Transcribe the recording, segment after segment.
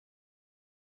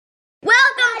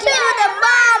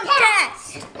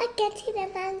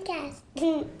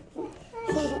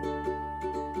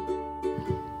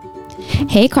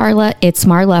Hey Carla, it's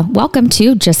Marla. Welcome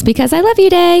to Just Because I Love You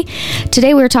Day.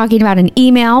 Today we're talking about an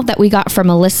email that we got from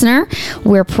a listener.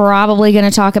 We're probably going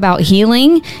to talk about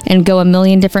healing and go a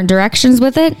million different directions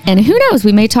with it. And who knows,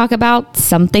 we may talk about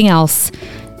something else.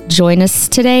 Join us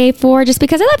today for Just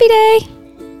Because I Love You Day.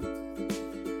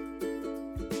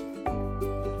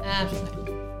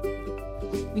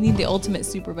 We need the ultimate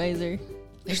supervisor,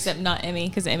 except not Emmy,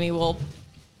 because Emmy will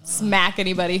smack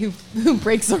anybody who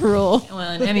breaks a rule. Well,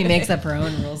 and Emmy makes up her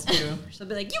own rules too. She'll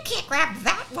be like, "You can't grab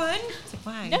that one." It's like,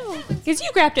 why? No, because you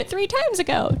grabbed it 3 times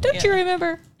ago. Don't you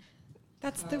remember?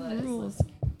 That's the rules.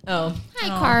 Oh, Hi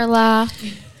Carla.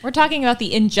 We're talking about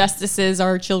the injustices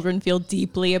our children feel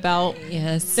deeply about.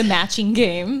 yes. The matching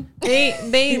game.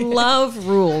 They love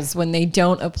rules when they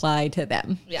don't apply to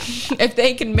them. Yeah. If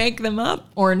they can make them up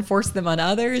or enforce them on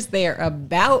others, they are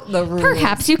about the rules.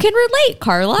 Perhaps you can relate,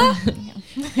 Carla.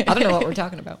 I don't know what we're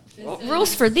talking about.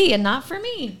 Rules for thee and not for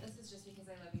me. This is Just Because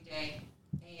I Love You Day,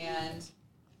 and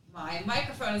my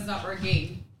microphone is not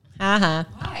working. Uh-huh.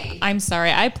 Why? I'm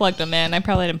sorry. I plugged them in. I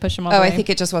probably didn't push them all the way. I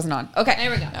think it just wasn't on. Okay. There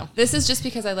we go. No. This is Just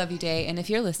Because I Love You Day, and if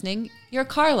you're listening, you're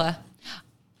Carla.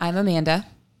 I'm Amanda.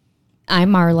 I'm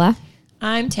Marla.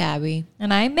 I'm Tabby.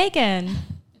 And I'm Megan.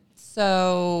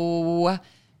 So,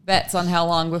 bets on how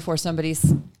long before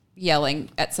somebody's yelling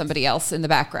at somebody else in the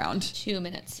background. 2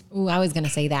 minutes. Ooh, I was going to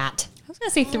say that. I was going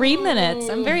to say 3 minutes.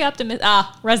 I'm very optimistic.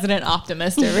 Resident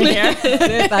optimist over here.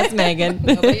 That's Megan.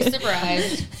 Nobody's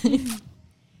surprised.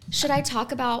 Should I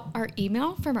talk about our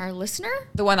email from our listener?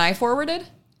 The one I forwarded?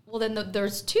 Well, then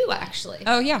there's 2 actually.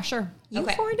 Oh, yeah, sure. You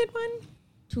forwarded one?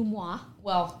 To moi.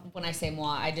 Well, when I say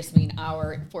moi, I just mean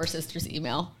our 4 sisters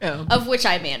email, Oh. of which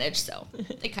I manage. So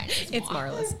it kind of is It's moi.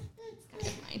 Marla's. It's kind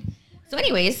of mine. So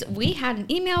anyways, we had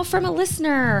an email from a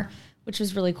listener, which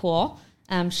was really cool.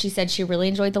 She said she really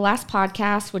enjoyed the last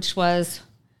podcast, which was,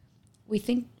 we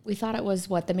thought it was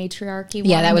the matriarchy one?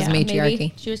 Yeah, that was matriarchy.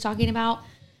 Maybe she was talking about.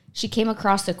 She came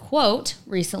across a quote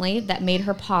recently that made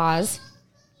her pause.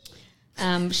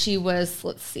 She was,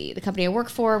 the company I work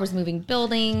for was moving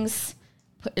buildings,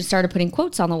 started putting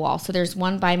quotes on the wall. So there's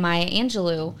one by Maya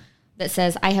Angelou that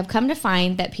says, "I have come to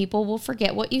find that people will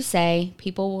forget what you say,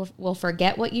 people will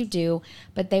forget what you do,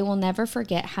 but they will never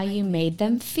forget how you made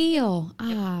them feel."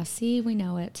 See, we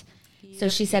know it. So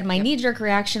she said, my knee-jerk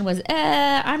reaction was,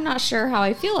 I'm not sure how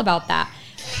I feel about that.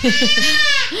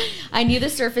 I knew the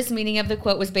surface meaning of the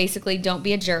quote was basically, don't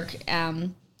be a jerk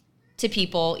to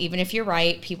people. Even if you're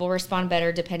right, people respond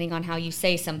better depending on how you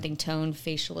say something, tone,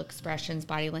 facial expressions,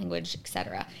 body language,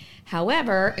 etc.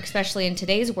 However, especially in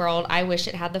today's world, I wish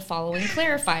it had the following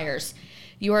clarifiers.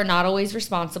 You are not always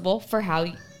responsible for how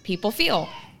people feel.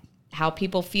 How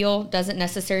people feel doesn't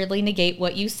necessarily negate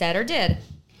what you said or did.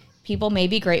 People may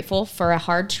be grateful for a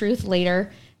hard truth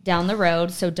later down the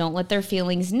road, so don't let their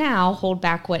feelings now hold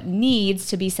back what needs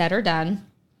to be said or done.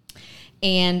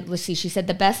 And let's see, she said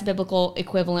the best biblical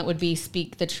equivalent would be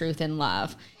speak the truth in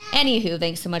love. Anywho,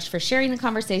 thanks so much for sharing the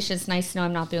conversation. It's nice to know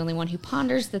I'm not the only one who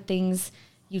ponders the things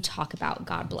you talk about.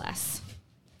 God bless.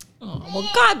 Oh, well,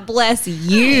 God bless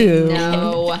you.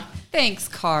 No. Thanks,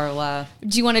 Carla.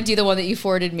 Do you want to do the one that you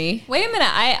forwarded me? Wait a minute.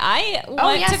 I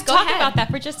want yes, to go talk ahead. about that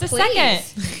for just a Please.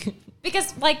 second.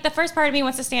 Because, the first part of me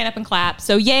wants to stand up and clap.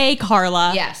 So, yay,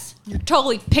 Carla. Yes. You're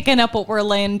totally picking up what we're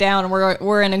laying down.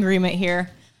 We're in agreement here.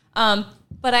 But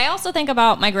I also think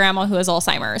about my grandma who has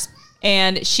Alzheimer's.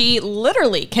 And she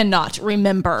literally cannot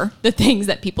remember the things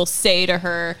that people say to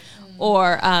her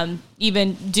or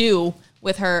even do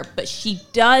with her. But she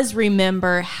does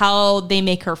remember how they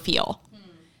make her feel.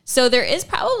 So there is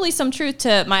probably some truth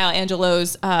to Maya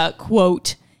Angelou's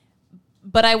quote.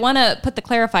 But I want to put the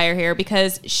clarifier here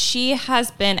because she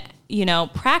has been,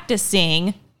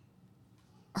 practicing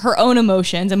her own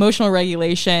emotions, emotional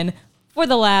regulation for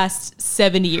the last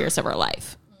 70 years of her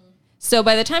life. So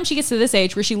by the time she gets to this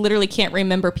age where she literally can't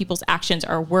remember people's actions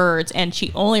or words and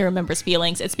she only remembers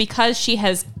feelings, it's because she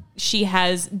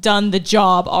has done the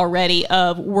job already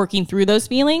of working through those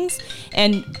feelings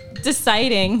and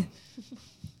deciding.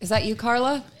 Is that you,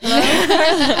 Carla?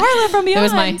 Carla from beyond. It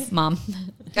was my mom.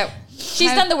 Oh.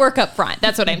 She's done the work up front.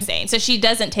 That's what I'm saying. So she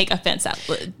doesn't take offense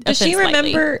Does she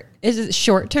remember, is it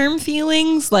short-term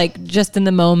feelings, like just in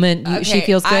the moment she Okay,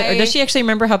 feels good? Or does she actually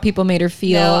remember how people made her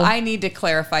feel? No, I need to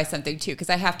clarify something too,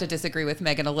 because I have to disagree with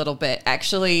Megan a little bit.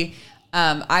 Actually,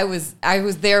 I was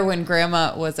there when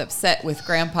Grandma was upset with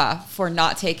Grandpa for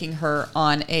not taking her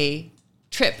on a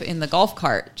trip in the golf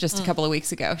cart just a couple of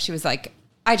weeks ago. She was like,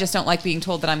 I just don't like being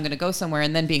told that I'm going to go somewhere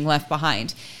and then being left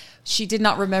behind. she did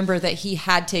not remember that he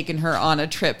had taken her on a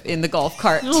trip in the golf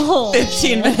cart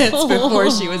 15 minutes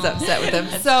before she was upset with him.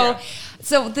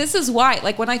 So this is why,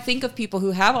 like, when I think of people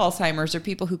who have Alzheimer's or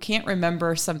people who can't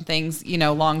remember some things, you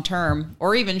know, long term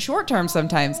or even short term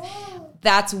sometimes,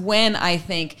 that's when I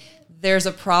think there's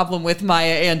a problem with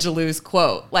Maya Angelou's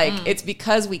quote. Like, it's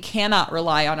because we cannot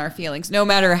rely on our feelings, no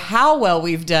matter how well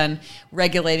we've done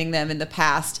regulating them in the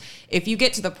past. If you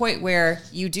get to the point where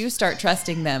you do start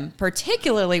trusting them,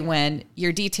 particularly when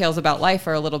your details about life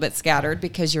are a little bit scattered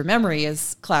because your memory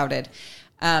is clouded,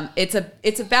 it's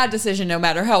a bad decision no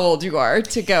matter how old you are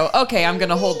to go, okay, I'm going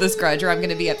to hold this grudge or I'm going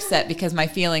to be upset because my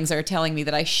feelings are telling me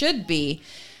that I should be.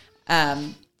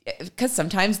 Because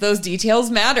sometimes those details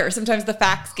matter. Sometimes the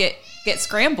facts get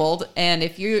scrambled. And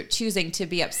if you're choosing to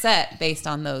be upset based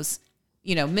on those,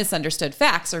 you know, misunderstood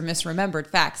facts or misremembered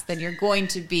facts, then you're going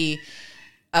to be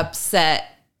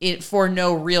upset for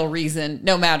no real reason,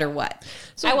 no matter what.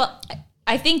 So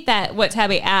I think that what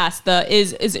Tabby asked,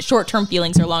 is it short-term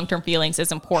feelings or long-term feelings,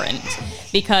 is important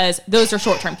because those are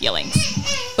short-term feelings.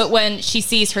 But when she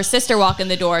sees her sister walk in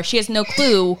the door, she has no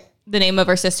clue the name of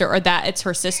her sister or that it's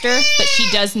her sister, but she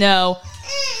does know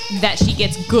that she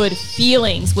gets good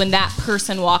feelings when that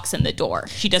person walks in the door.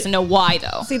 She doesn't know why,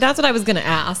 though. See, that's what I was going to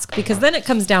ask, because then it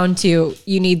comes down to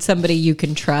you need somebody you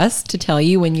can trust to tell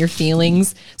you when your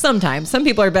feelings. Sometimes some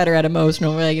people are better at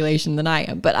emotional regulation than I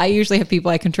am, but I usually have people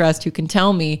I can trust who can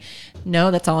tell me,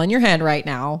 no, that's all in your head right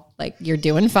now. Like, you're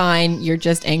doing fine. You're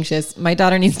just anxious. My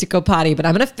daughter needs to go potty, but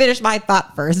I'm going to finish my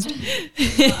thought first.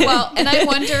 Well, and I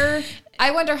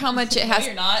wonder how much it has.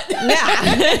 You're not.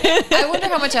 I wonder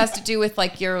how much it has to do with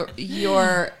like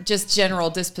your just general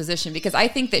disposition, because I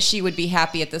think that she would be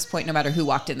happy at this point no matter who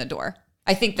walked in the door.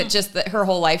 I think that just that her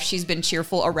whole life she's been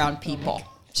cheerful around people.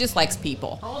 Just likes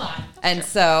people. Hold on. And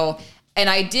so, and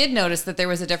I did notice that there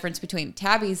was a difference between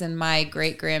Tabby's and my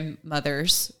great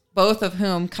grandmothers, both of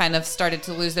whom kind of started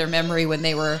to lose their memory when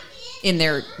they were in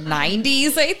their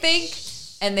 90s, I think.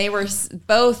 And they were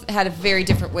both had very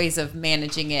different ways of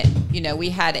managing it. You know,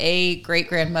 we had a great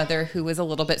grandmother who was a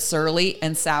little bit surly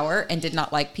and sour and did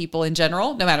not like people in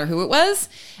general, no matter who it was.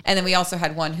 And then we also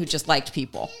had one who just liked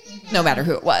people, no matter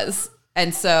who it was.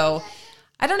 And so,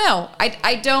 I don't know.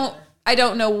 I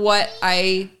don't know what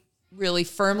I really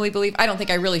firmly believe. I don't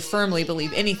think I really firmly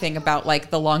believe anything about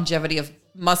like the longevity of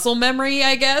muscle memory,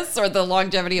 I guess, or the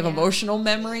longevity of emotional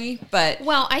memory. But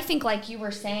well, I think like you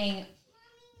were saying,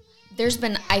 there's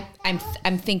been,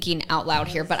 I'm thinking out loud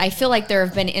here, but I feel like there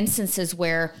have been instances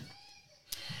where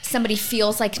somebody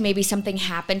feels like maybe something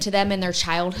happened to them in their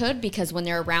childhood because when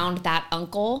they're around that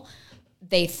uncle,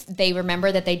 they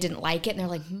remember that they didn't like it and they're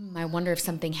like, I wonder if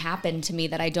something happened to me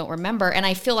that I don't remember. And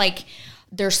I feel like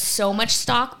there's so much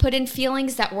stock put in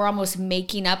feelings that we're almost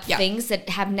making up things that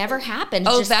have never happened.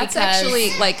 Oh, that's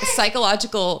actually like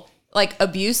psychological, like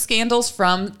abuse scandals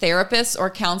from therapists or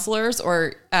counselors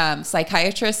or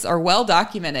psychiatrists are well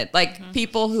documented. Like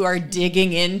people who are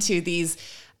digging into these,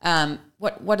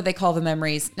 what do they call the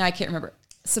memories? Now I can't remember.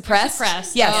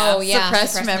 Suppressed. Yes. Oh, yeah.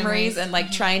 Suppressed memories and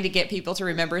like trying to get people to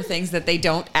remember things that they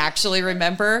don't actually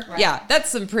remember. Right. Yeah. That's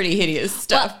some pretty hideous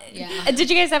stuff. Well, did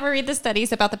you guys ever read the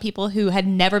studies about the people who had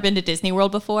never been to Disney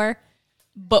World before,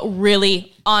 but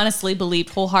really honestly believed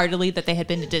wholeheartedly that they had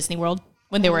been to Disney World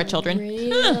when they were children?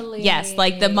 Really? Yes.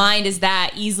 Like the mind is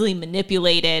that easily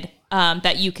manipulated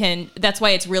that you can, that's why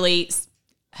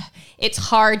it's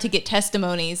hard to get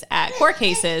testimonies at court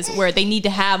cases where they need to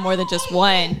have more than just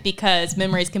one because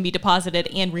memories can be deposited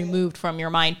and removed from your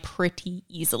mind pretty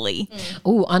easily.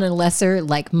 Ooh, on a lesser,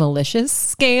 like malicious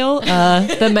scale,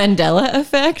 the Mandela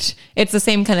effect, it's the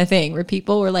same kind of thing where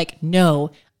people were like,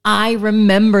 no, I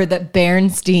remember that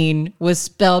Bernstein was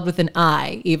spelled with an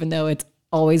I, even though it's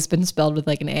always been spelled with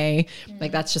like an A.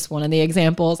 Like that's just one of the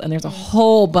examples. And there's a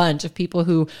whole bunch of people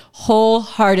who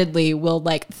wholeheartedly will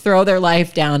like throw their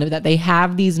life down that they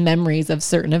have these memories of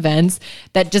certain events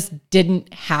that just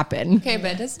didn't happen. Okay,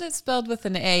 but isn't it spelled with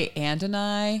an A and an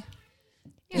I?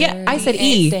 Yeah, I said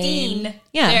E. Bernstein.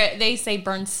 Yeah. They say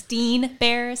Bernstein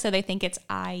Bears, so they think it's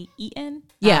I-E-N.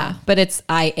 Yeah, but it's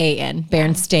I-A-N,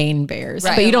 Berenstain Bears.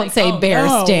 Right. But you don't say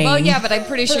Bearstain. Well, yeah, but I'm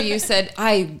pretty sure you said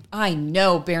I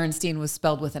know Berenstain was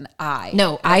spelled with an I.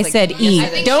 No, I said E. I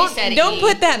think Don't she said E.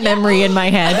 put that memory in my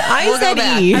head. I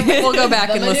said E. We'll go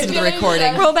back and listen to the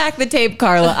recording. Roll back the tape,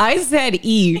 Carla. I said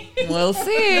E. We'll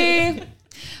see.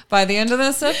 By the end of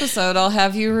this episode, I'll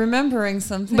have you remembering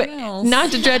something But else.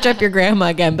 not to dredge up your grandma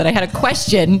again, but I had a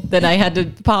question that I had to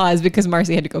pause because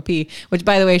Marcy had to go pee, which,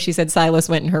 by the way, she said Silas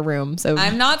went in her room. So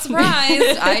I'm not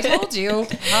surprised. I told you.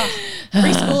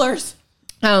 Preschoolers.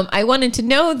 I wanted to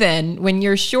know then, when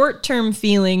your short-term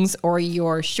feelings or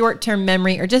your short-term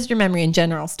memory or just your memory in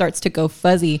general starts to go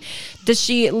fuzzy, does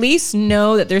she at least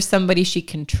know that there's somebody she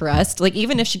can trust? Like,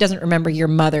 even if she doesn't remember your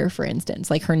mother, for instance,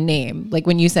 like her name, like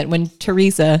when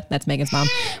Teresa, that's Megan's mom,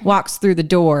 walks through the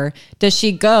door, does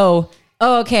she go,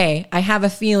 oh, okay, I have a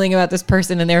feeling about this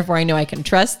person and therefore I know I can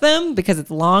trust them because it's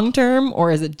long-term?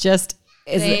 Or is it just,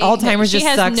 Alzheimer's she just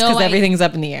has sucks no because idea. everything's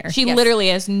up in the air? She literally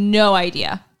has no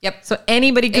idea. Yep. So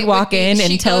anybody could walk in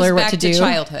and tell her what to do.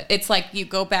 Childhood. It's like you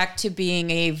go back to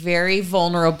being a very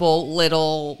vulnerable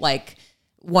little, like,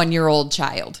 1-year-old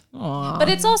child. But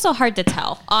it's also hard to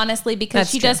tell, honestly, because That's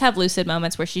she true. does have lucid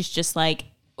moments where she's just like,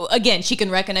 again, she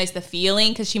can recognize the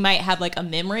feeling because she might have like a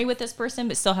memory with this person,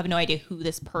 but still have no idea who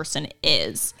this person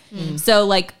is. So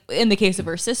like in the case of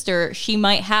her sister, she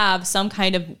might have some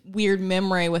kind of weird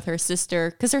memory with her sister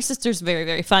because her sister's very,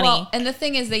 very funny. Well, and the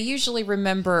thing is, they usually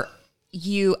remember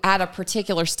you at a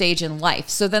particular stage in life.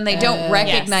 So then they don't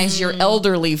recognize your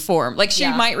elderly form. Like she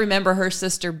might remember her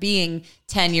sister being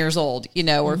 10 years old,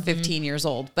 or 15 years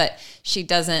old, but she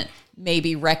doesn't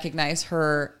maybe recognize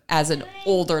her as an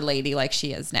older lady like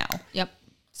she is now. Yep.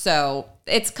 So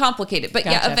it's complicated. But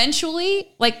Gotcha.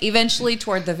 eventually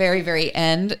toward the very, very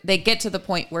end, they get to the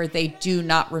point where they do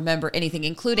not remember anything,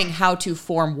 including how to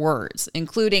form words,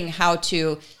 including how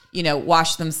to,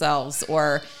 wash themselves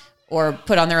or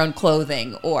put on their own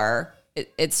clothing, or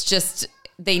it's just,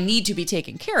 they need to be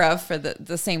taken care of for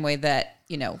the same way that,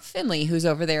 Finley, who's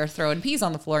over there throwing peas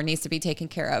on the floor, needs to be taken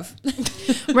care of.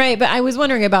 Right, but I was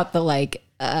wondering about the like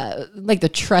the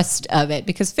trust of it,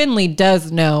 because Finley does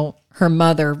know her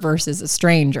mother versus a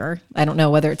stranger. I don't know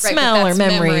whether it's Right, but smell or that's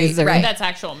memories memory, or right. that's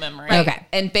actual memory. Okay.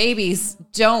 And babies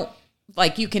don't,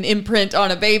 like, you can imprint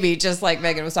on a baby, just like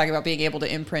Megan was talking about being able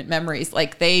to imprint memories.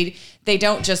 Like they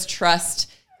don't just trust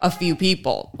a few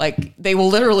people. Like they will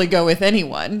literally go with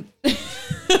anyone.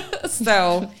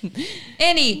 So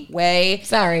anyway,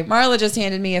 Sorry. Marla just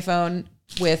handed me a phone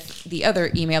with the other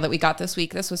email that we got this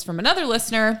week. This was from another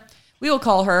listener. We will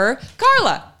call her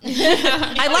Carla.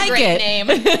 I like Great it. name.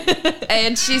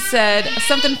 And she said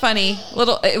something funny.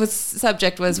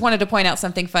 Subject was wanted to point out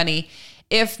something funny.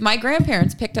 If my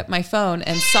grandparents picked up my phone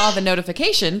and saw the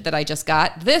notification that I just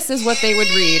got, this is what they would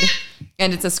read.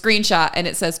 And it's a screenshot and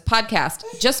it says, podcast,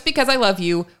 just because I love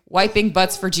you, wiping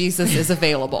butts for Jesus is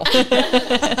available.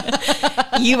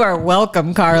 You are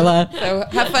welcome, Carla. So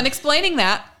have fun explaining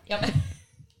that. Yep.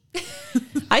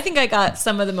 I think I got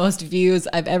some of the most views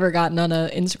I've ever gotten on an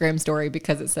Instagram story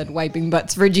because it said wiping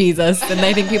butts for Jesus. And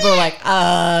I think people were like,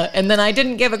 and then I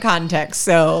didn't give a context.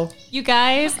 So You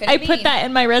guys, I put that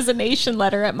in my resignation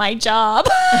letter at my job.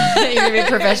 you're going to be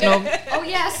professional. Oh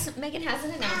yes, Megan has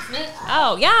an announcement.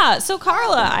 Oh yeah. So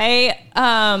Carla, I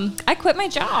quit my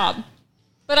job,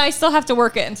 but I still have to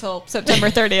work it until September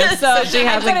 30th. So, she I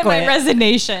hasn't put in my quit.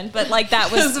 resignation, but like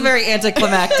that This is was a very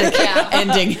anticlimactic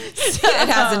ending. It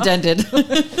hasn't ended.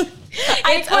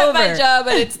 I quit my over. job,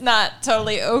 but it's not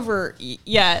totally over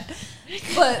yet.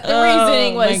 But the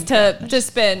reasoning my was to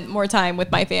spend more time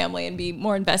with my family and be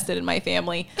more invested in my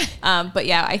family. But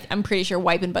yeah, I'm pretty sure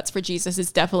wiping butts for Jesus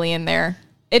is definitely in there.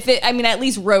 I at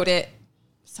least wrote it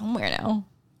somewhere now.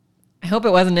 I hope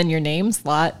it wasn't in your name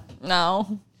slot.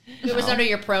 No. It was under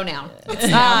your pronoun.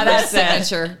 That's it.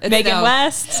 Signature. It's Megan now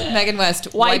West, Megan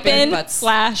West, wiping butts. /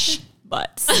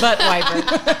 butts. Butt wiper.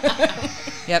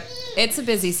 Yep. It's a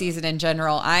busy season in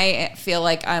general. I feel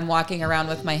like I'm walking around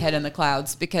with my head in the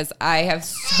clouds because I have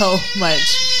so much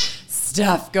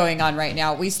stuff going on right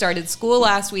now. We started school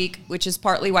last week, which is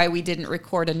partly why we didn't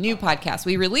record a new podcast.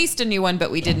 We released a new one, but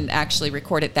we didn't actually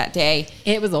record it that day.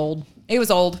 It was old. It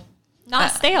was old,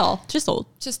 Not stale, just old.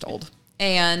 just old.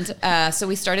 And so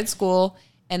we started school.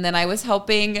 And then I was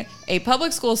helping a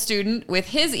public school student with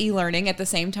his e-learning at the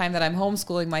same time that I'm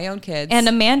homeschooling my own kids. And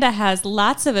Amanda has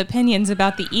lots of opinions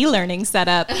about the e-learning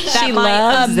setup. That might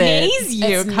loves it. amaze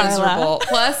you, It's Carla. miserable.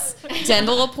 Plus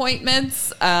dental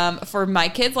appointments for my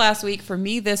kids last week, for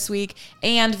me this week,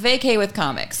 and vacay with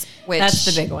comics, which That's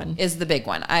the big one. Is the big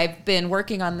one. I've been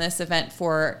working on this event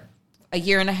for a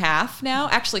year and a half now.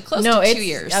 Actually, close to 2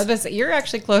 years. I was gonna say, you're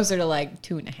actually closer to like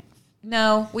 2.5.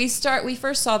 No, we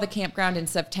first saw the campground in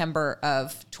September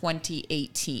of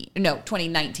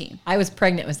 2019. I was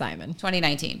pregnant with Simon.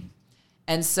 2019.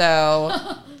 And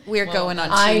so we're going on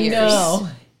 2 I years. know.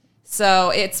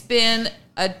 So it's been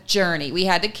a journey. We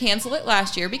had to cancel it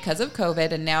last year because of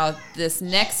COVID. And now this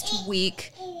next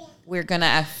week, we're going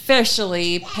to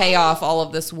officially pay off all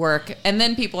of this work. And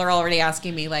then people are already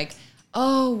asking me like,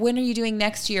 oh, when are you doing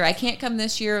next year? I can't come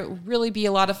this year. It would really be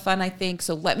a lot of fun, I think.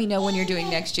 So let me know when you're doing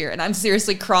next year. And I'm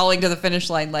seriously crawling to the finish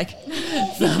line like,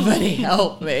 somebody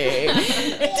help me.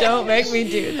 Don't make me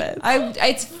do this.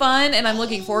 It's fun, and I'm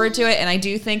looking forward to it. And I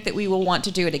do think that we will want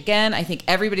to do it again. I think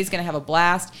everybody's going to have a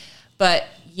blast. But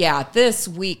yeah, this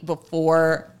week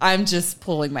before, I'm just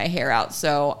pulling my hair out.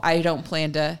 So I don't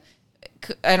plan to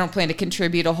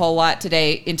contribute a whole lot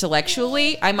today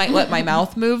intellectually. I might let my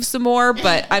mouth move some more,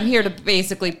 but I'm here to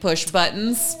basically push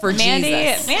buttons for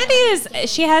Jesus. Mandy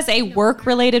she has a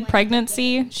work-related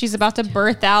pregnancy. She's about to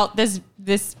birth out this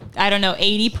I don't know,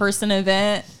 80-person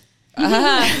event.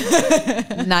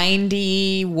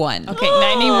 91. Okay,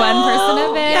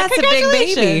 91-person event. That's a big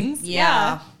baby. Congratulations.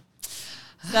 Yeah.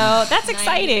 So that's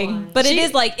exciting. But it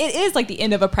is like the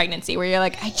end of a pregnancy where you're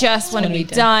like, I just want to be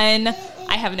done.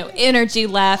 I have no energy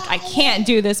left. I can't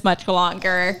do this much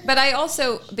longer. But I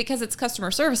also, because it's customer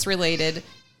service related,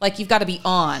 like you've got to be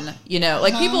on,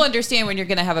 like people understand when you're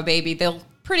going to have a baby, they'll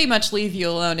pretty much leave you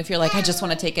alone if you're like, I just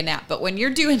want to take a nap. But when you're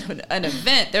doing an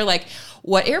event, they're like,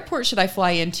 what airport should I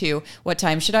fly into? What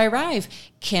time should I arrive?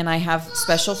 Can I have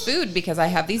special food because I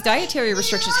have these dietary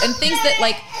restrictions and things that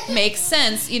like make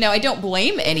sense? I don't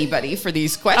blame anybody for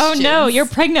these questions. Oh no, you're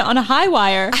pregnant on a high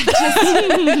wire.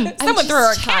 Someone threw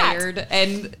her tired.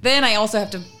 And then I also have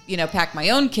to, pack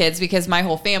my own kids because my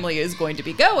whole family is going to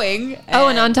be going.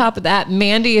 And on top of that,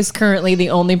 Mandy is currently the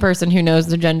only person who knows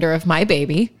the gender of my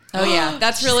baby. Oh yeah,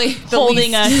 that's really the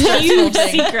Holding a huge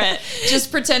secret.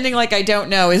 Just pretending like I don't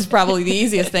know is probably the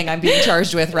easiest thing I'm being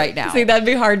charged with right now. See, that'd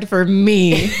be hard for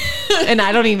me, and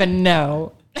I don't even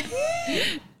know.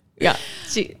 Yeah.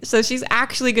 So she's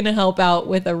actually going to help out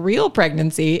with a real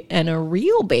pregnancy and a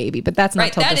real baby, but that's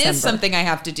not till December. That is something I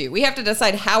have to do. We have to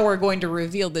decide how we're going to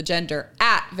reveal the gender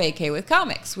at Vacay with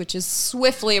Comics, which is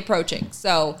swiftly approaching.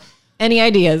 So, any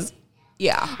ideas?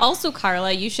 Yeah. Also,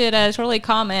 Carla, you should totally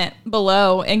comment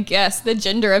below and guess the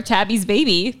gender of Tabby's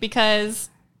baby because,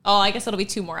 I guess it'll be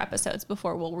 2 more episodes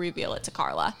before we'll reveal it to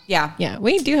Carla. Yeah. Yeah,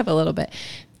 we do have a little bit.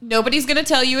 Nobody's going to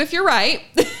tell you if you're right.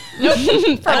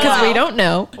 Because we don't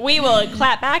know. We will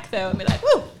clap back, though, and be like,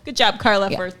 woo, good job, Carla,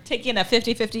 for taking a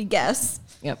 50-50 guess.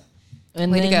 Yep.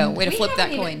 And Way to then- go. Way to flip that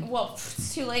haven't coin. Well,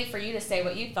 it's too late for you to say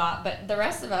what you thought, but the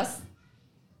rest of us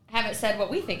haven't said what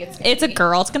we think it's going to It's a be.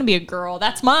 girl. It's going to be a girl.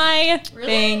 That's my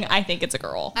thing. I think it's a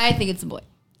girl. I think it's a boy.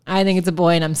 I think it's a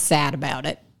boy, and I'm sad about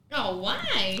it. Oh, why?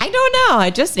 I don't know. I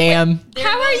just am. There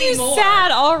How will are be you more.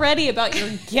 sad already about your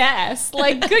guess?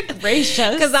 Like, good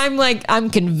gracious. Because I'm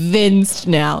convinced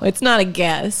now. It's not a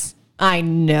guess. I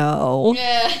know.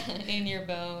 In your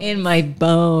bones. In my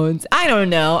bones. I don't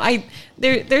know.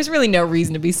 There's really no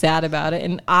reason to be sad about it.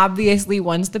 And obviously,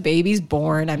 once the baby's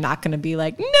born, I'm not going to be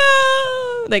like,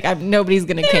 no. Like, nobody's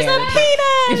going to care. a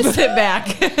penis. Put it back.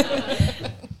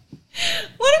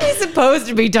 What are we supposed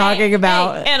to be talking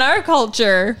about? In our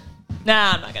culture,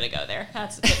 nah, I'm not going to go there.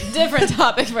 That's a different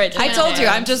topic for it. I told you,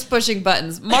 I'm just pushing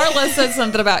buttons. Marla said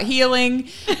something about healing.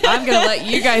 I'm going to let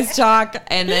you guys talk,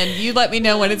 and then you let me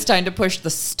know when it's time to push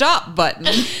the stop button.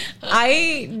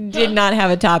 I did not have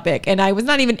a topic, and I was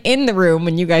not even in the room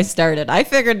when you guys started. I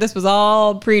figured this was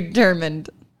all predetermined.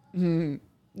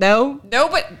 No? No,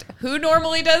 but who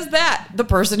normally does that? The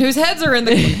person whose heads are in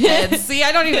the heads. See,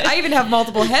 I even have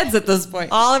multiple heads at this point.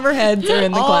 All of our heads are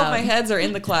in the All clouds. of my heads are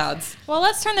in the clouds. Well,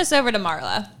 let's turn this over to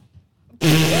Marla.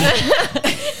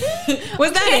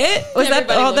 Was that it? Was that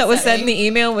Everybody all that looks was at said me. in the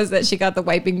email? Was that she got the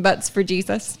wiping butts for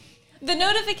Jesus? The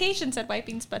notification said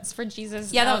wiping butts for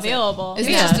Jesus Yeah, that was it. available. It was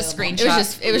Yeah. just a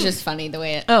screenshot. It was just funny the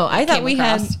way it. Oh, I thought came we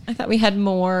across. had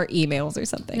more emails or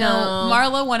something. No,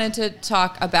 Marla wanted to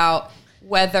talk about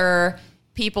whether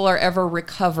people are ever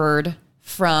recovered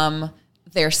from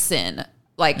their sin.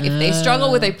 Like if they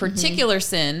struggle with a particular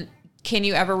sin, can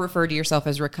you ever refer to yourself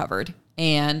as recovered?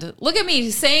 And look at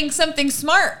me saying something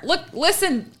smart.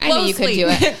 Listen closely. I knew you could do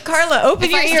it. Carla, open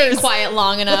If your I stayed ears. quiet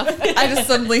long enough. I just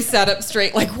suddenly sat up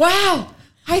straight like, wow,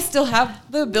 I still have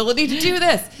the ability to do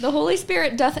this. The Holy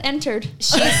Spirit doth entered.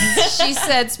 She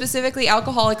said specifically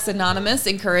Alcoholics Anonymous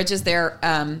encourages their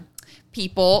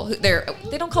people,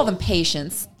 they don't call them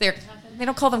patients. They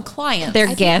don't call them clients.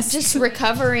 They're guests. Just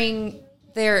recovering.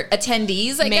 They're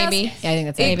attendees, I Maybe. guess. Yeah, I think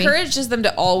that's it. maybe. Encourages them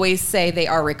to always say they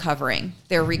are recovering.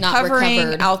 They're Not recovering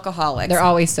recovered. alcoholics. They're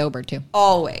always sober too.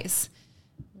 always.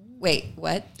 Wait,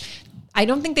 what? I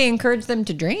don't think they encourage them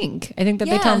to drink. I think that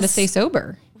they tell them to Yes. stay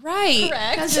sober. Right.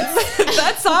 Correct.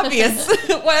 That's obvious.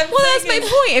 Well, that's my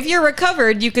point. If you're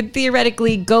recovered, you could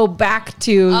theoretically go back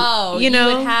to, you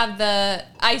would have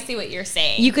I see what you're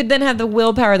saying. you could then have the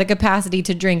willpower, the capacity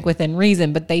to drink within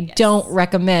reason, but they don't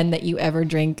recommend that you ever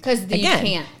drink 'Cause you again.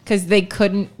 can't. Because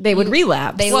they would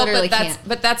relapse. they Well, literally but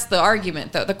can't. that's the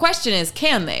argument, though. The question is,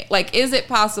 can they? Like, is it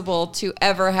possible to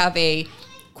ever have a,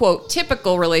 quote,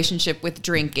 typical relationship with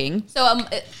drinking? So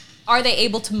are they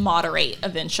able to moderate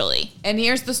eventually? And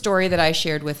here's the story that I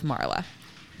shared with Marla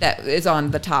that is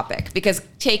on the topic. Because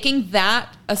taking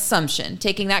that assumption,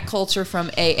 taking that culture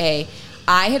from AA,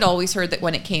 I had always heard that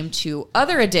when it came to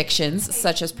other addictions,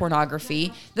 such as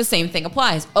pornography, the same thing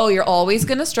applies. Oh, you're always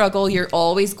going to struggle. You're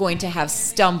always going to have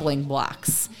stumbling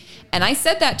blocks. And I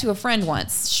said that to a friend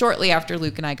once, shortly after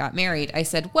Luke and I got married. I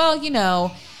said, well, you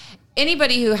know,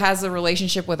 anybody who has a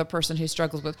relationship with a person who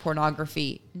struggles with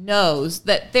pornography knows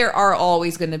that there are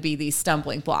always going to be these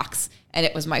stumbling blocks. And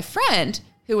it was my friend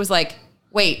who was like,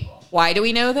 wait, why do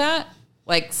we know that?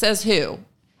 Like, says who?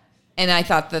 And I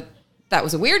thought that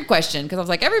was a weird question because I was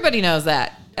like, everybody knows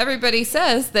that. Everybody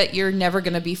says that you're never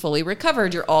going to be fully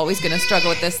recovered. You're always going to struggle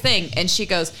with this thing. And she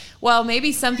goes, well,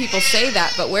 maybe some people say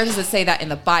that, but where does it say that in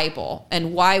the Bible?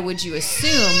 And why would you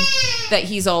assume that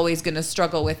he's always going to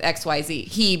struggle with XYZ?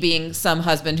 He being some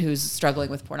husband who's struggling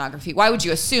with pornography. Why would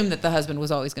you assume that the husband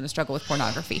was always going to struggle with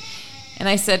pornography? And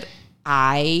I said,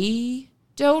 I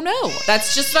don't know.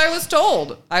 That's just what I was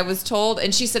told. I was told.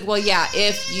 And she said, well, yeah,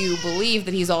 if you believe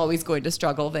that he's always going to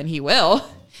struggle, then he will,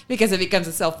 because it becomes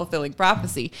a self-fulfilling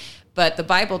prophecy. But the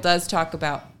Bible does talk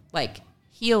about like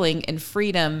healing and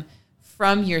freedom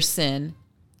from your sin.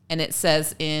 And it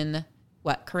says in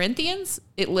Corinthians,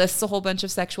 it lists a whole bunch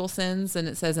of sexual sins. And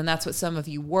it says, and that's what some of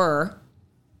you were,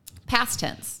 past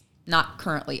tense, not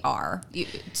currently are.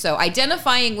 So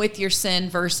identifying with your sin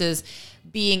versus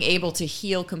being able to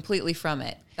heal completely from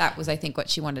it. That was, I think, what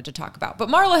she wanted to talk about. But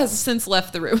Marla has since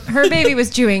left the room. Her baby was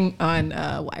chewing on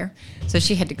wire, so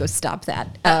she had to go stop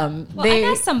that. Well, I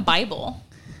got some Bible.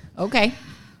 Okay.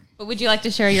 But would you like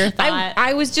to share your thought?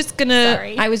 I was just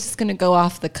gonna Sorry. go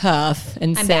off the cuff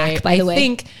and I'm say back, by the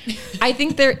way. I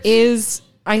think there is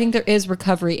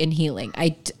recovery and healing.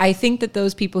 I think that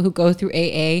those people who go through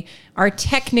AA are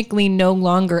technically no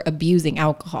longer abusing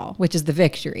alcohol, which is the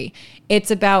victory.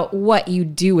 It's about what you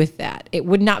do with that. It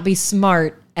would not be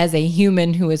smart as a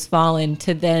human who has fallen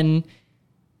to then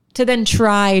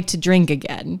try to drink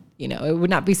again. You know, it would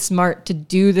not be smart to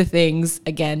do the things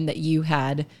again that you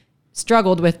had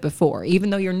struggled with before, even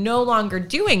though you're no longer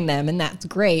doing them, and that's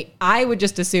great. I would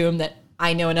just assume that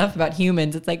I know enough about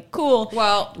humans. It's like, cool.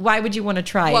 Well, why would you want to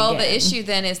try Well, again? the issue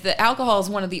then is that alcohol is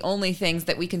one of the only things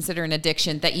that we consider an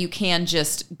addiction that you can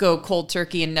just go cold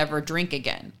turkey and never drink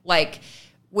again. Like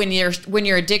when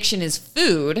your addiction is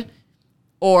food,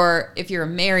 or if you're a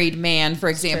married man, for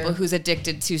example, who's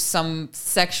addicted to some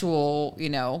sexual,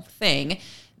 thing,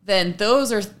 then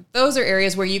those are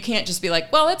areas where you can't just be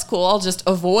like, well, that's cool. I'll just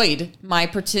avoid my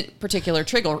particular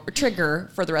trigger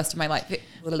for the rest of my life.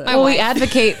 Well, we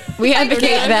advocate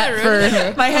that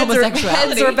for My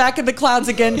heads are back in the clouds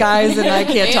again, guys, and I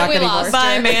can't talk anymore. lost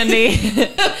Bye, Mandy.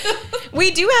 We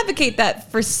do advocate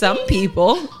that for some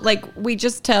people. Like, we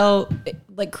just tell,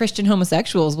 like, Christian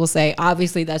homosexuals will say,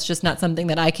 obviously, that's just not something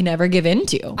that I can ever give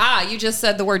into. You just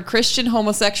said the word Christian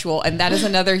homosexual, and that is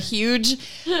another huge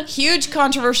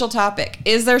controversial topic.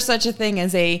 Is there such a thing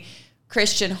as a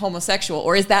Christian homosexual,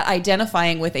 or is that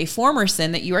identifying with a former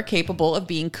sin that you are capable of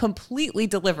being completely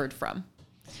delivered from?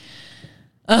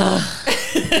 I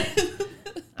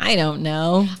don't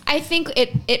know. I think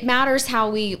it matters how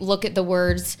we look at the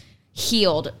words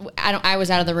healed. I was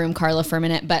out of the room, Carla, for a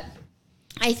minute, but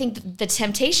I think the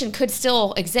temptation could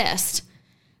still exist.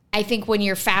 I think when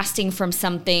you're fasting from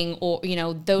something, or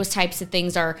those types of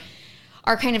things are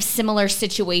kind of similar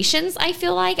situations. I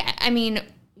feel like, I mean,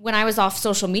 when I was off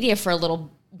social media for a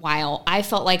little while, I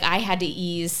felt like I had to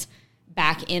ease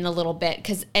back in a little bit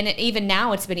even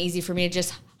now it's been easy for me to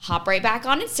just hop right back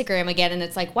on Instagram again. And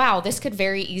it's like, wow, this could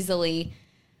very easily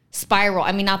spiral.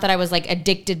 I mean, not that I was like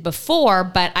addicted before,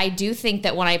 but I do think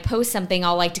that when I post something,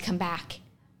 I'll like to come back.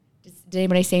 Did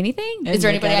anybody say anything? Is there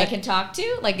anybody I can talk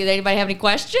to? Like, did anybody have any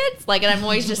questions? Like, and I'm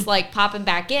always just like popping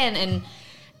back in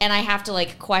and I have to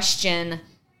like question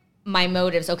my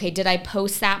motives. Okay, did I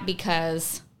post that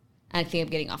because... I think I'm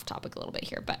getting off topic a little bit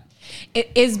here, but...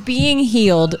 Is being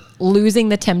healed losing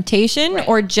the temptation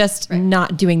or just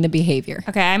not doing the behavior?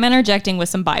 Okay, I'm interjecting with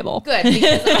some Bible. Good,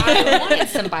 because I wanted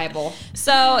some Bible.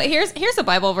 So here's a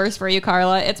Bible verse for you,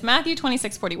 Carla. It's Matthew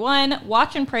 26:41.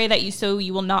 Watch and pray that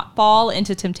you will not fall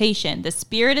into temptation. The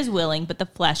spirit is willing, but the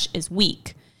flesh is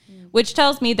weak. Which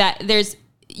tells me that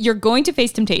you're going to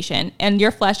face temptation, and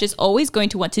your flesh is always going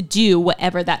to want to do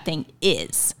whatever that thing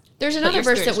is. There's But another your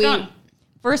verse spirit that is we strong.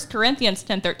 1 Corinthians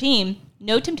 10:13,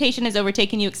 no temptation has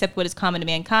overtaken you except what is common to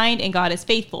mankind, and God is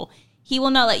faithful. He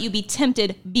will not let you be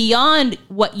tempted beyond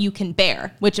what you can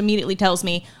bear, which immediately tells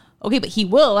me, okay, but he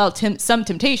will allow some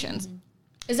temptations.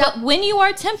 is that But when you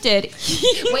are tempted,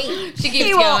 wait, she keeps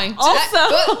he will going.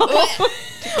 also...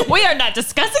 We are not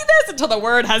discussing this until the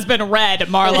word has been read,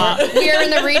 Marla. We are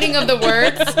in the reading of the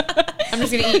words. I'm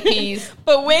just gonna eat peas.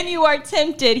 But when you are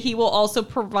tempted, he will also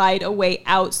provide a way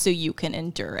out so you can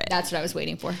endure it. That's what I was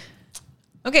waiting for.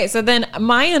 Okay, so then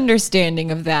my understanding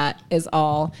of that is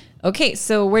all okay.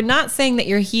 So we're not saying that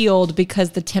you're healed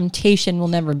because the temptation will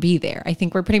never be there. I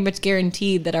think we're pretty much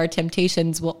guaranteed that our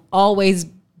temptations will always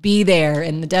be there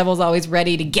and the devil's always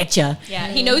ready to get you. Yeah,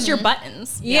 he knows your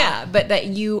buttons. Yeah, but that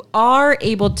you are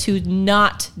able to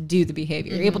not do the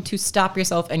behavior. You're able to stop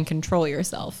yourself and control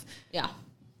yourself. Yeah.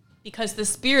 Because the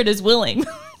spirit is willing,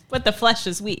 but the flesh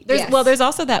is weak. There's Yes. well, there's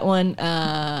also that one.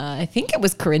 I think it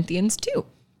was Corinthians too,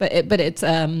 but it's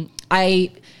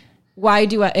why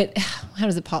do I? How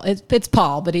does it Paul? It's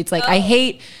Paul, but it's like I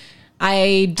hate.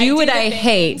 I do what I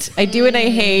hate. I do what I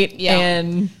hate, Yeah.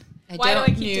 and Why do I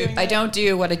keep doing I that? don't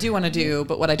do what I do want to do,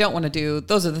 but what I don't want to do,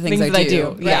 those are the things, things I that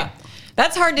do. Yeah,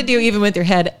 that's hard to do even with your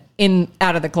head in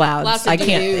out of the clouds. Lots of I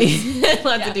can't. doo-doos.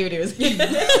 Lots of doo-doos.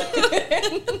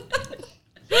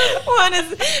 One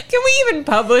is. Can we even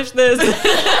publish this?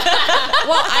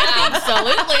 Well,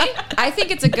 I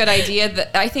think it's a good idea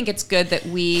that I think it's good that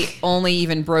we only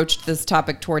even broached this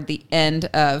topic toward the end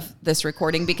of this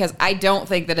recording because I don't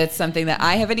think that it's something that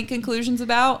I have any conclusions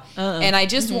about. And I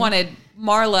just wanted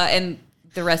Marla and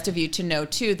the rest of you to know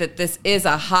too that this is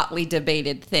a hotly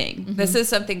debated thing. This is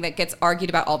something that gets argued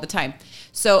about all the time.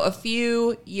 So a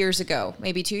few years ago,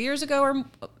 maybe 2 years ago or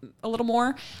a little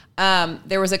more,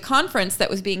 there was a conference that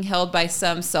was being held by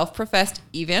some self-professed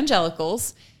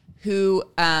evangelicals who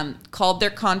called their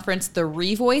conference the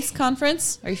Revoice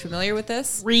Conference. Are you familiar with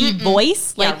this?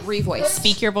 Revoice? Yeah, Like Revoice.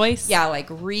 speak your voice? Yeah, like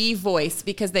Revoice,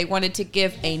 because they wanted to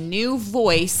give a new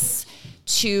voice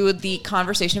to the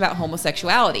conversation about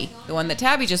homosexuality, the one that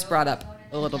Tabby just brought up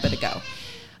a little bit ago.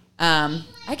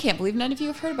 I can't believe none of you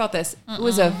have heard about this. It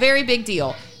was a very big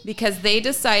deal because they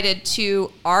decided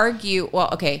to argue. Well,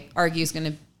 okay, argue is going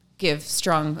to give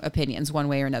strong opinions one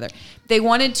way or another. They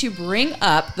wanted to bring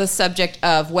up the subject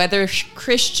of whether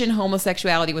Christian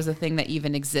homosexuality was a thing that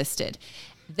even existed.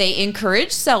 They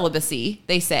encourage celibacy,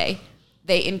 they say.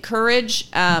 They encourage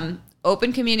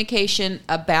open communication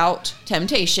about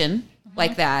temptation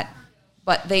like that.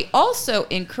 But they also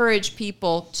encourage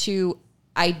people to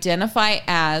identify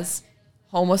as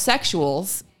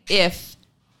homosexuals if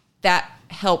that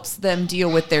helps them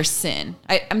deal with their sin.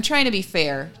 I'm trying to be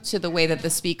fair to the way that the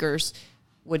speakers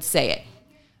would say it.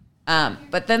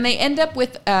 But then they end up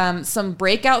with some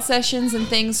breakout sessions and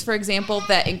things, for example,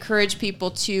 that encourage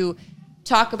people to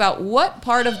talk about what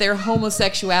part of their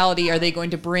homosexuality are they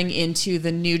going to bring into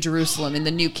the New Jerusalem, in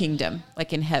the New Kingdom,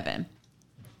 like in heaven.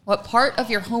 What part of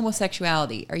your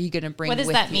homosexuality are you going to bring with you?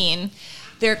 What does that mean?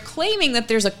 They're claiming that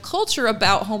there's a culture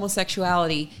about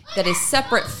homosexuality that is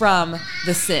separate from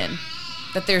the sin.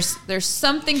 That there's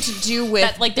something to do with...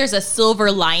 That like there's a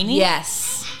silver lining?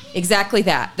 Yes, exactly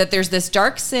that. That there's this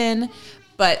dark sin,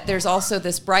 but there's also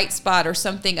this bright spot or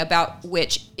something about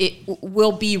which it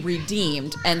will be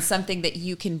redeemed and something that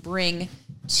you can bring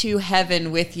to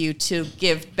heaven with you to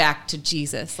give back to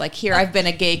Jesus. Like, here, I've been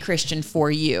a gay Christian for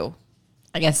you.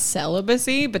 I guess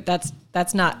celibacy, but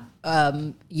that's not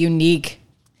unique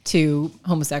to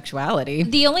homosexuality.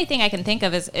 The only thing I can think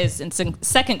of is in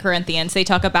 2 Corinthians, they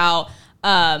talk about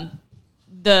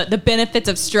the benefits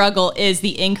of struggle is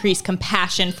the increased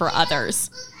compassion for others.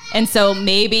 And so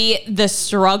maybe the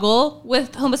struggle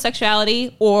with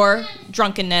homosexuality or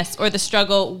drunkenness or the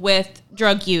struggle with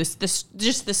drug use,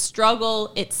 just the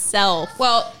struggle itself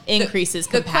increases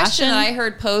the compassion. question that I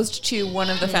heard posed to one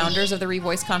of the founders of the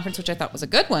Revoice Conference, which I thought was a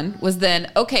good one, was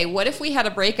then, okay, what if we had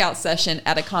a breakout session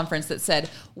at a conference that said,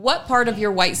 what part of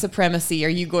your white supremacy are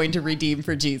you going to redeem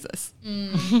for Jesus?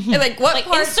 And like, what like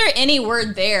part? insert any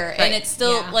word there, Right. and it's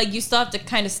still like you still have to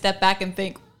kind of step back and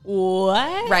think,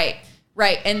 what? Right.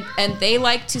 And they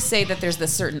like to say that there's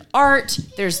this certain art,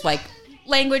 there's like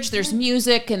language, there's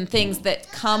music and things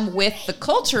that come with the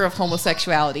culture of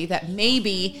homosexuality that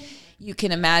maybe you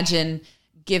can imagine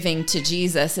giving to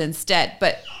Jesus instead.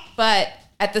 But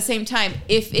at the same time,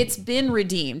 if it's been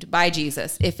redeemed by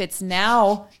Jesus, if it's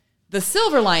now the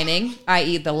silver lining,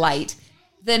 i.e. the light,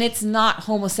 then it's not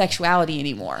homosexuality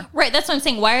anymore. Right, that's what I'm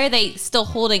saying. Why are they still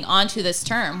holding on to this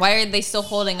term? Why are they still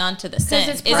holding on to the sin?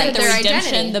 it's part of Isn't the their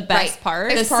redemption identity. the best part?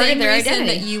 The part of same their reason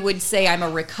identity. that you would say I'm a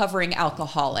recovering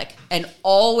alcoholic and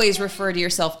always refer to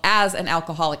yourself as an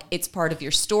alcoholic. It's part of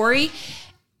your story.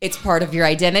 It's part of your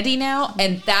identity now.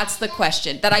 And that's the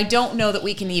question that I don't know that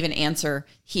we can even answer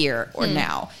here or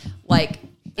now. Like,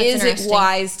 is it interesting.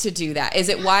 wise to do that? Is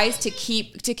it wise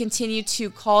to continue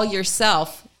to call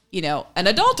yourself, an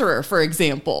adulterer, for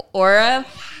example, or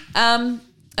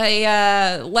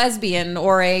a lesbian,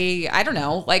 or I don't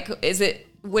know, like,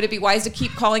 would it be wise to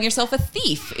keep calling yourself a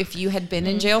thief if you had been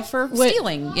in jail for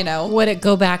stealing, Would it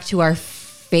go back to our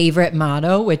favorite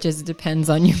motto, which is depends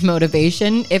on your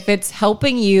motivation? If it's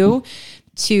helping you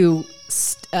to,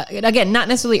 again, not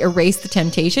necessarily erase the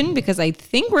temptation, because I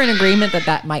think we're in agreement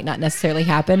that might not necessarily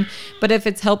happen, but if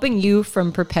it's helping you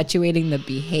from perpetuating the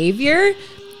behavior,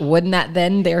 wouldn't that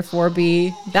then therefore be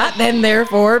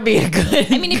a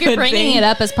good I mean, if you're good bringing thing? it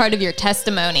up as part of your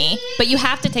testimony, but you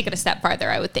have to take it a step farther,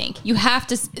 I would think. You have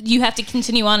to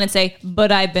continue on and say,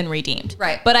 but I've been redeemed.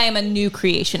 Right. But I am a new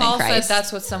creation Paul in Christ. said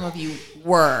that's what some of you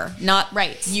were, not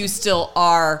Right. you still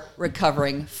are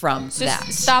recovering from Just that.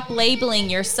 stop labeling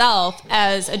yourself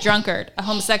as a drunkard, a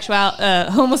homosexual,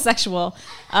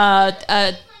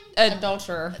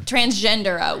 Adulterer.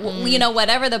 transgender,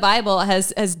 whatever the Bible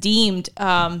has deemed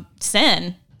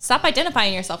sin. Stop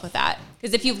identifying yourself with that.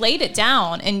 Because if you've laid it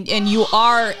down and you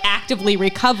are actively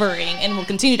recovering and will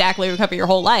continue to actively recover your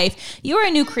whole life, you are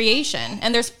a new creation,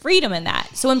 and there's freedom in that.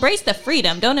 So embrace the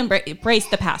freedom. Don't embrace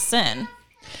the past sin.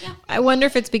 I wonder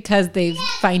if it's because they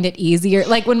find it easier.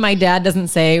 Like when my dad doesn't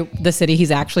say the city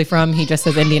he's actually from, he just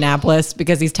says Indianapolis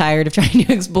because he's tired of trying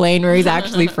to explain where he's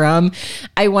actually from.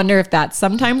 I wonder if that's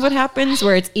sometimes what happens,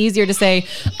 where it's easier to say,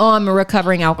 oh, I'm a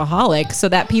recovering alcoholic, so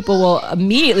that people will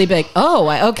immediately be like,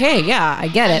 oh, okay, yeah, I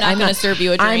get it. I'm not gonna serve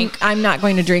you a drink. I'm not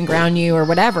going to drink around you or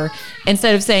whatever.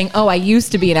 Instead of saying, oh, I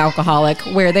used to be an alcoholic,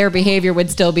 where their behavior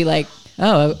would still be like,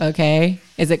 oh, okay,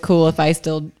 is it cool if I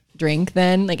still drink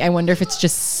then? Like, I wonder if it's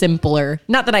just simpler.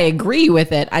 Not that I agree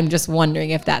with it. I'm just wondering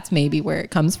if that's maybe where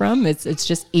it comes from. It's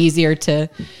just easier to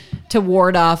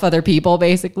ward off other people,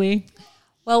 basically.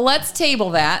 Well, let's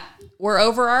table that. We're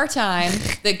over our time.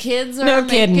 The kids are No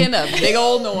kidding. making a big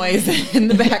old noise in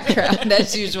the background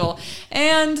as usual.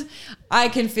 And I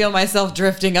can feel myself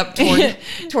drifting up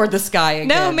toward the sky again.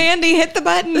 No, Mandy, hit the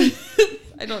button.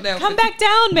 I don't know. Come back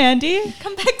down, Mandy.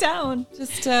 Come back down.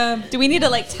 Just Do we need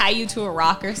to tie you to a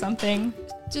rock or something?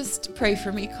 just pray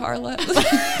for me, Carla.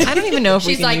 I don't even know if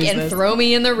we She's can like, use and this. throw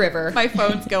me in the river. My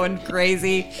phone's going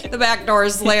crazy. The back door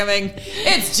is slamming.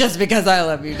 It's just because I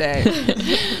love you, Dave.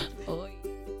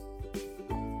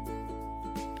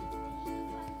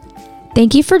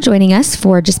 Thank you for joining us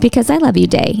for Just Because I Love You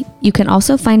Day. You can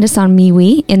also find us on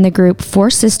MeWe in the group Four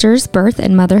Sisters Birth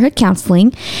and Motherhood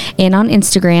Counseling, and on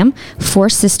Instagram, Four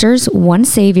Sisters One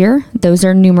Savior. Those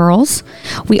are numerals.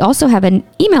 We also have an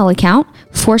email account,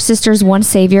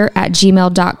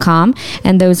 foursistersonesavior@gmail.com,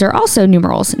 and those are also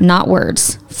numerals, not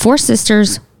words. Four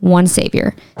Sisters One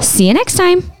Savior. See you next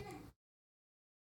time.